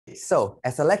So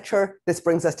as a lecture, this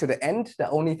brings us to the end. The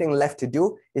only thing left to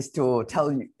do is to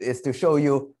show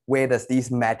you where does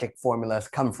these magic formulas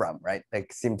come from, right? They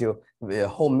seem to, the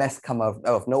whole mess come out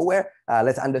of nowhere.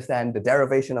 Let's understand the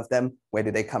derivation of them. Where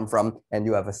do they come from? And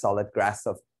you have a solid grasp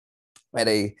of where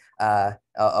they,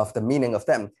 of the meaning of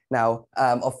them. Now,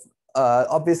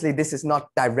 obviously, this is not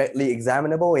directly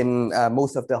examinable in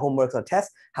most of the homeworks or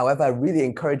tests. However, I really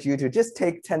encourage you to just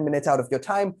take 10 minutes out of your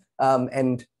time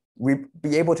and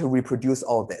be able to reproduce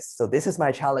all this. So this is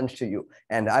my challenge to you.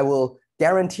 And I will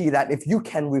guarantee that if you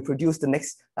can reproduce the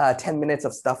next 10 minutes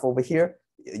of stuff over here,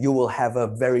 you will have a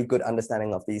very good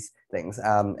understanding of these things.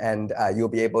 And you'll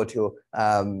be able to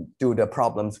do the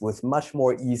problems with much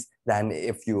more ease than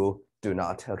if you do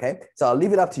not, okay? So I'll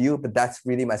leave it up to you, but that's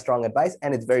really my strong advice.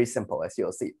 And it's very simple, as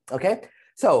you'll see, okay?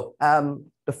 So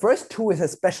the first two is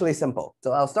especially simple.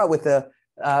 So I'll start with the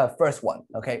first one,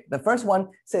 okay? The first one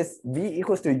says V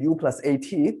equals to U plus AT.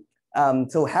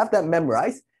 So have that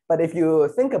memorized. But if you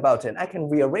think about it, I can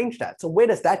rearrange that. So where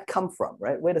does that come from,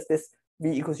 right? Where does this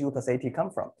V equals U plus AT come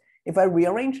from? If I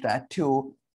rearrange that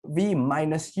to V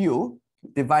minus U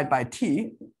divided by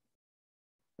T,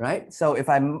 right? So if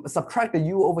I subtract the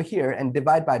U over here and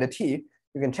divide by the T,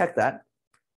 you can check that.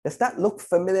 Does that look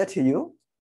familiar to you?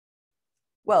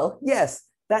 Well, yes,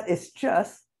 that is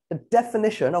just the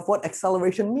definition of what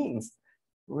acceleration means.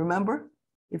 Remember,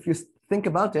 if you think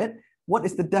about it, what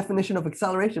is the definition of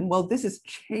acceleration? Well, this is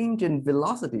change in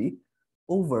velocity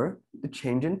over the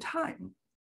change in time,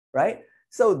 right?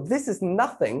 So this is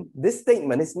nothing, this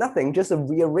statement is nothing, just a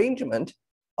rearrangement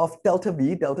of delta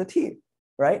V, delta T,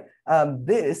 right?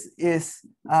 This is,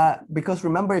 because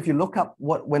remember, if you look up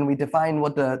when we define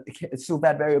what the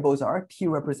SUVAT variables are, T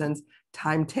represents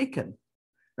time taken,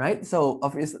 right? So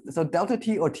delta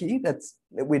T or T,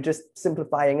 we're just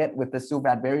simplifying it with the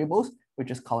SUVAT variables, we're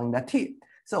just calling that T.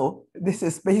 So this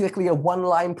is basically a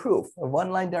one-line proof, a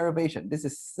one-line derivation. This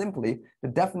is simply the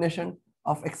definition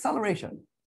of acceleration.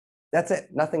 That's it,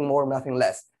 nothing more, nothing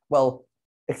less. Well,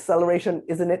 acceleration,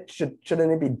 isn't it,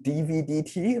 shouldn't it be dv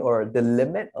dt or the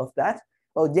limit of that?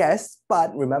 Well, yes,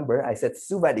 but remember I said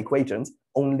SUVAT equations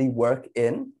only work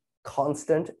in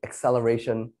constant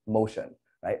acceleration motion,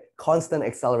 right? Constant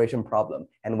acceleration problem.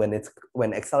 And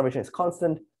when acceleration is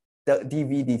constant, the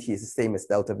dv dt is the same as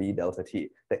delta v delta t.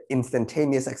 The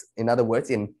instantaneous, in other words,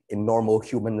 in normal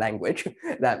human language,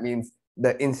 that means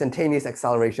the instantaneous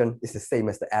acceleration is the same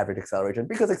as the average acceleration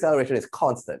because acceleration is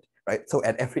constant, right? So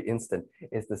at every instant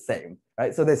is the same,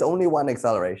 right? So there's only one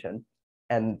acceleration,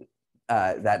 and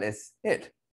that is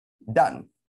it. Done.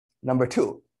 Number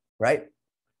two, right?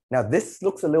 Now this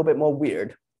looks a little bit more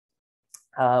weird.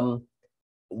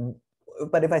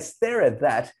 But if I stare at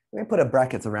that, let me put a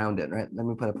brackets around it, right? Let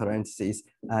me put a parentheses,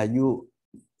 u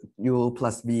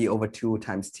plus v over 2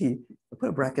 times t. I put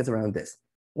a brackets around this.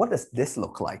 What does this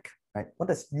look like, right? What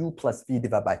does u plus v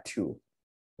divided by 2?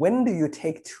 When do you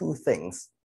take two things,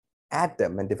 add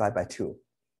them and divide by 2?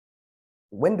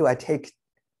 When do I take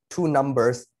two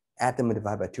numbers, add them and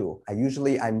divide by 2?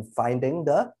 I'm finding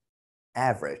the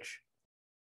average.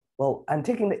 Well, I'm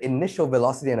taking the initial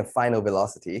velocity and the final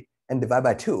velocity and divide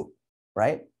by 2.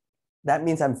 Right? That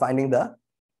means I'm finding the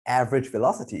average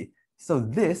velocity. So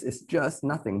this is just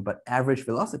nothing but average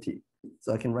velocity.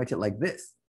 So I can write it like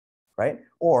this, right?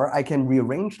 Or I can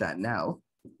rearrange that now.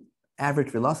 Average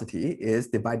velocity is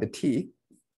divide the t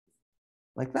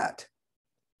like that.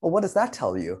 Well, what does that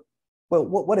tell you? Well,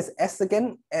 what is S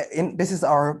again? This is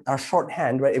our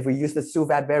shorthand, right? If we use the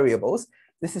SUVAT variables,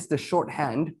 this is the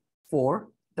shorthand for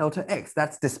delta x.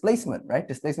 That's displacement, right?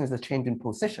 Displacement is the change in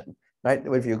position, right?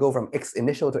 If you go from x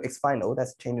initial to x final,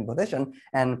 that's change in position.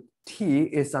 And t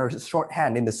is our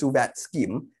shorthand in the SUVAT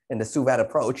scheme, in the SUVAT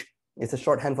approach. It's a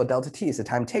shorthand for delta t, it's the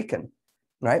time taken,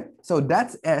 right? So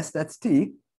that's S, that's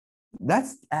t,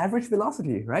 that's average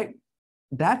velocity, right?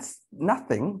 That's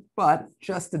nothing but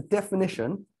just the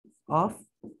definition of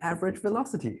average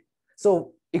velocity.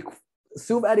 So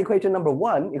SUVAT equation number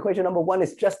one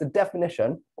is just the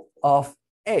definition of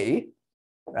A,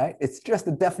 right? It's just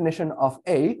the definition of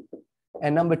A.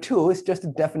 And number two is just the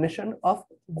definition of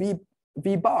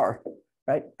V bar,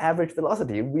 right? Average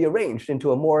velocity rearranged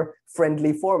into a more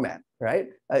friendly format, right?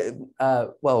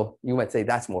 Well, you might say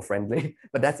that's more friendly,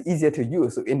 but that's easier to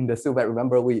use. So in the SUVAT,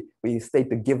 remember we state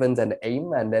the givens and the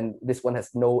aim, and then this one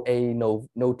has no A,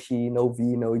 no T, no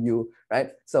V, no U, right?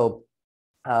 So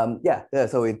yeah,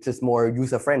 so it's just more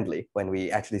user-friendly when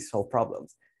we actually solve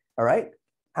problems, all right?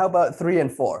 How about 3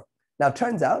 and 4? Now,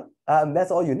 turns out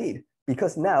that's all you need,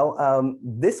 because now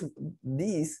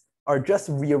these are just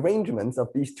rearrangements of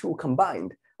these two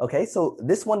combined, okay? So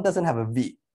this one doesn't have a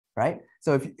V, right?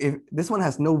 So if this one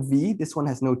has no v, this one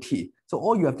has no t. So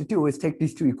all you have to do is take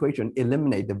these two equations,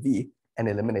 eliminate the v and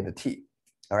eliminate the t.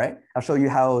 All right, I'll show you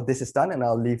how this is done and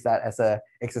I'll leave that as an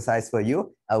exercise for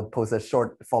you. I'll post a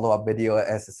short follow-up video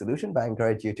as a solution, but I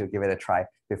encourage you to give it a try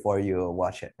before you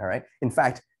watch it. All right. In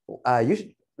fact, you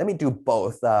should let me do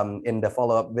both in the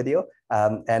follow-up video.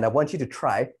 And I want you to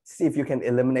try, see if you can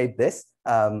eliminate this,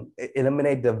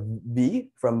 eliminate the v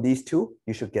from these two,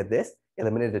 you should get this.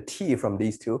 Eliminate the t from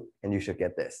these two, and you should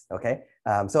get this, okay?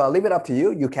 So I'll leave it up to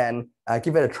you. You can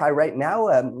give it a try right now.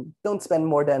 Don't spend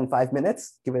more than 5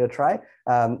 minutes. Give it a try.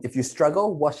 If you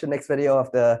struggle, watch the next video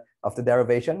of the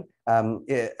derivation,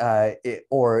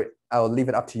 or I'll leave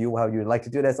it up to you how you'd like to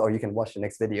do this, or you can watch the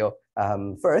next video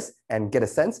first and get a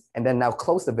sense, and then now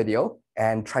close the video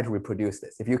and try to reproduce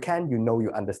this. If you can, you know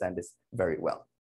you understand this very well.